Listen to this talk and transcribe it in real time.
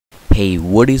Hey,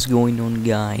 what is going on,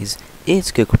 guys?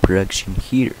 It's KEKO Production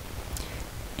here,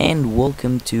 and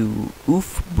welcome to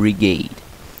Brigade.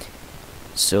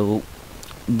 So,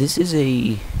 this is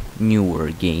a newer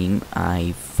game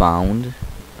I found.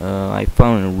 I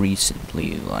found it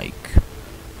recently, like,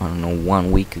 I don't know,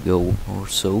 1 week ago or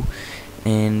so,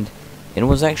 and it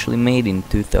was actually made in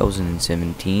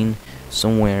 2017,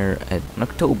 somewhere in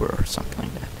October or something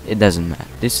like that. It doesn't matter.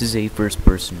 This is a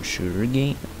first-person shooter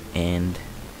game, and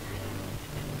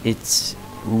it's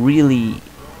really...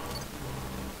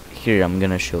 Here, I'm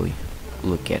gonna show you.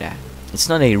 Look at that. It's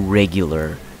not a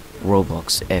regular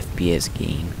Roblox FPS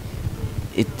game.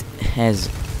 It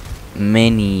has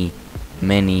many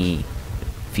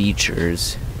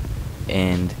features,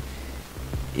 and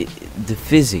the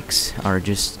physics are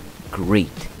just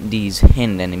great. These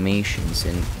hand animations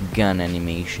and gun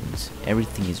animations,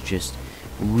 everything is just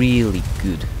really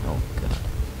good. Oh god.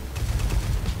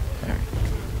 Alright.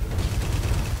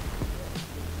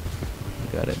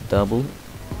 Got a double.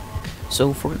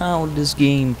 So for now, this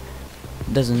game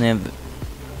doesn't have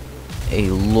a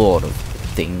lot of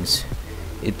things.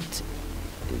 It's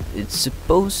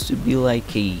supposed to be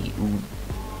like a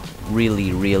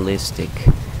really realistic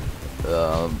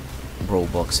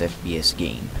Roblox FPS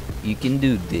game. You can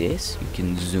do this. You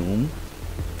can zoom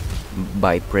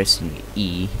by pressing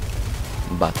E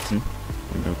button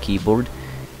on your keyboard.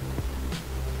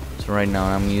 So right now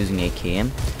I'm using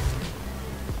AKM.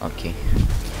 Okay.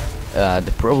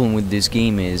 The problem with this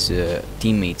game is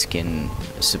teammates can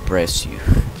suppress you,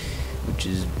 which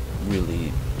is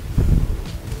really...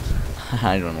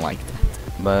 I don't like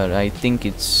that. But I think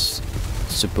it's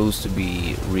supposed to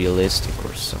be realistic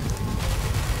or something.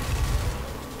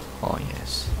 Oh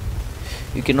yes.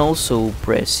 You can also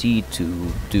press E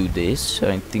to do this.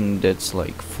 I think that's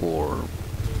like for...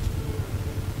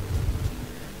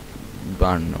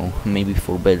 I don't know, maybe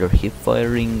for better hip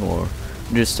firing or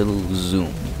just a little zoom,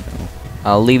 you know.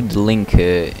 I'll leave the link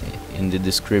in the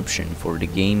description for the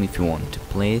game if you want to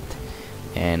play it,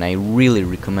 and I really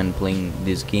recommend playing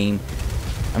this game.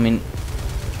 I mean,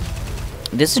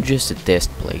 this is just a test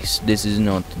place. This is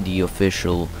not the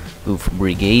official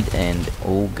Brigade, and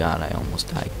oh god, I almost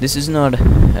died. This is not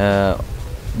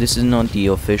the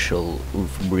official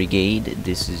Brigade.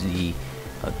 This is the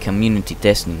community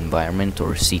testing environment,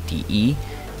 or CTE.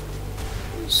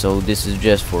 So this is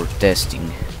just for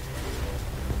testing,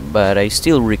 but I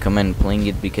still recommend playing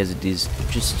it because it is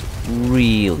just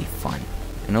really fun,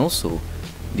 and also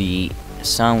the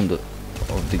sound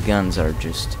of the guns are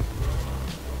just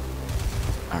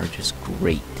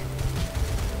great,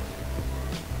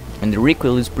 and the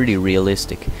recoil is pretty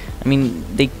realistic. I mean,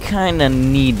 they kinda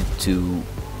need to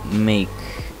make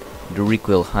the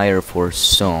recoil higher for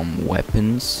some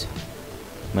weapons,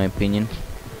 in my opinion.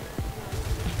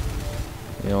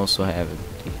 We also have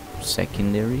the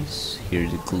secondaries. Here's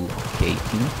the glue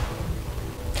gating.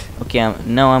 Okay,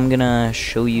 now I'm gonna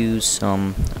show you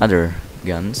some other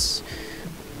guns,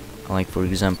 like for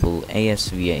example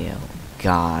ASVAL.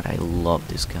 God, I love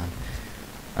this gun.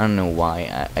 I don't know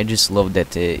why. I just love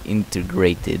that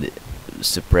integrated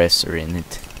suppressor in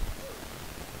it.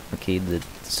 Okay, the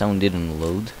sound didn't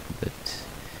load, but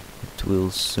it will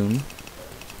soon.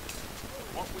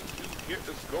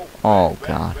 Oh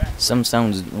god, some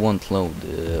sounds won't load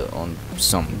on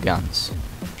some guns.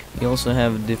 We also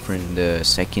have different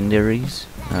secondaries,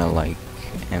 like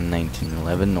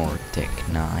M1911 or Tech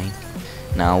 9.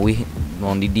 Now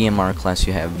on the DMR class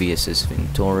you have VSS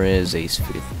Ventores, Ace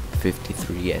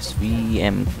 53 SV,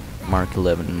 M Mark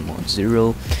 11 Mod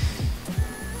 0.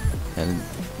 And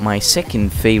my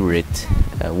second favorite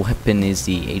weapon is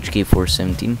the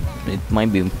HK417. It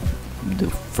might be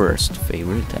the first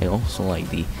favorite. I also like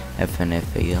the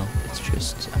FNFAL. It's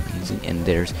just amazing. And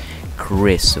there's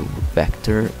Creso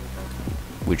Vector,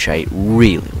 which I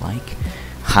really like.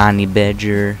 Honey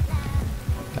Badger,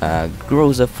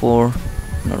 Groza 4,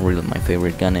 not really my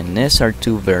favorite gun, and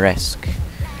SR2 Veresk.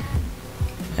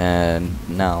 And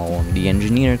now on the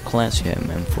engineer class you have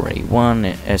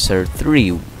M4A1,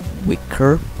 SR3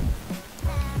 Wicker.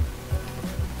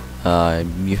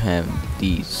 You have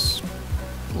these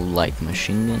light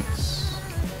machine guns,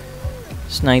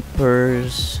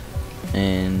 snipers,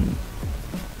 and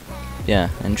yeah,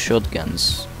 and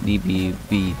shotguns,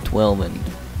 DBV12 and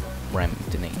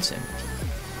Remington 870.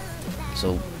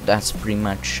 So that's pretty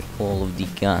much all of the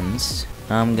guns.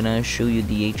 Now I'm gonna show you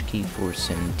the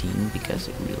HK417 because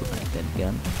I really like that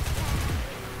gun.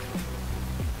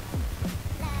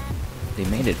 They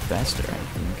made it faster, I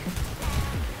think.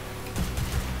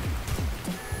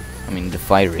 I mean, the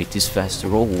fire rate is faster.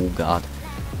 Oh god.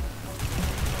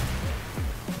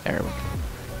 There we go.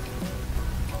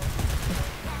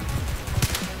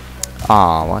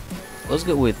 Ah, what? Let's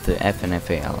go with the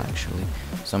FNFAL actually.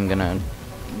 So I'm gonna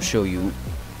show you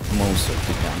most of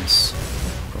the guns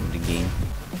from the game.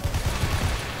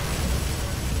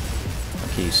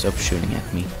 Okay, stop shooting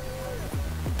at me.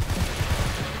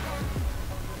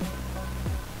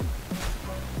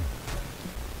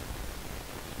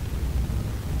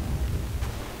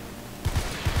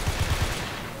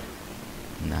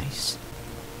 Nice.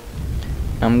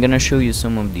 I'm gonna show you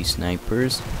some of these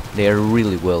snipers. They are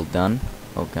really well done.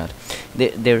 Oh god,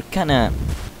 they're kinda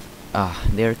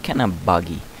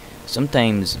buggy.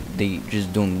 Sometimes they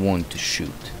just don't want to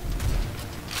shoot.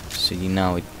 See,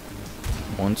 now it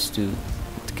wants to.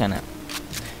 It kinda.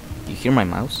 You hear my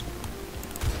mouse?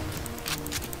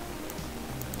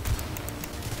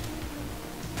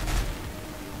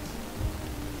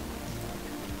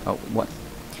 Oh, what?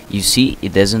 You see,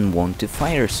 it doesn't want to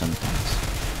fire sometimes.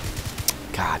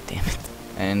 God damn it.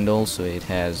 And also it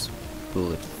has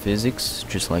bullet physics,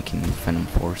 just like in Phantom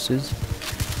Forces.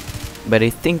 But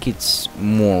I think it's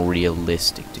more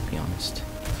realistic, to be honest.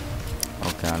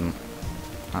 Oh god,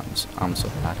 I'm so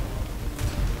bad.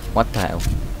 What the hell?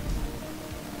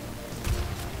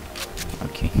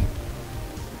 Okay.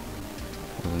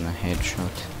 Wasn't a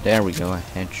headshot. There we go, a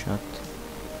headshot.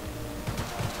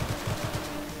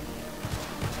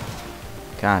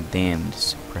 God damn, the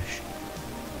suppression.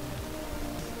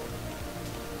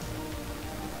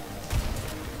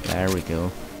 There we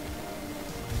go.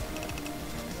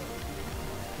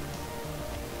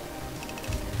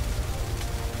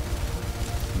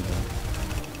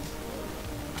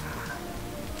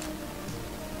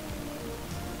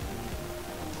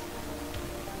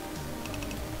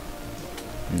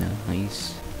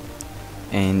 Nice.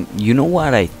 And you know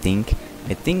what I think?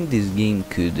 I think this game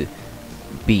could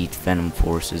beat Phantom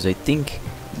Forces. I think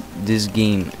this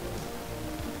game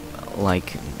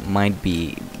like might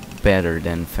be better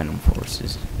than Phantom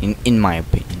Forces in my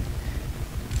opinion.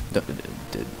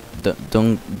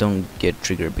 Don't get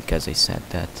triggered because I said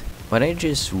that, but I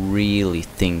just really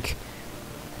think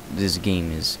this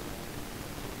game is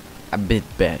a bit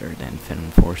better than Phantom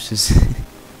Forces.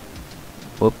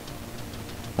 Whoop,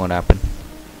 what happened?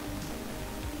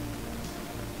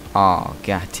 Oh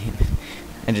god damn it,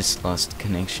 I just lost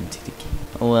connection to the game.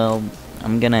 Well,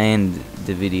 I'm gonna end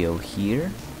the video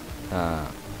here.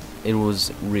 It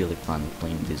was really fun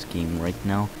playing this game right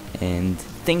now, and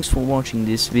thanks for watching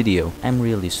this video. I'm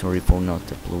really sorry for not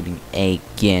uploading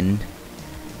again,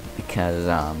 because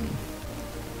I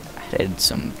had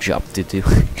some job to do.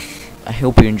 I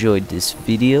hope you enjoyed this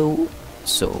video,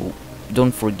 so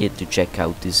don't forget to check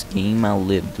out this game. I'll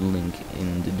leave the link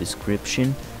in the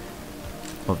description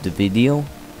of the video,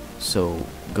 so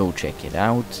go check it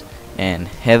out and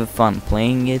have fun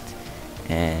playing it,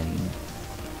 and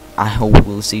I hope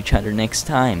we'll see each other next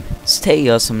time. Stay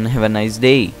awesome and have a nice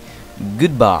day.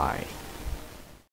 Goodbye.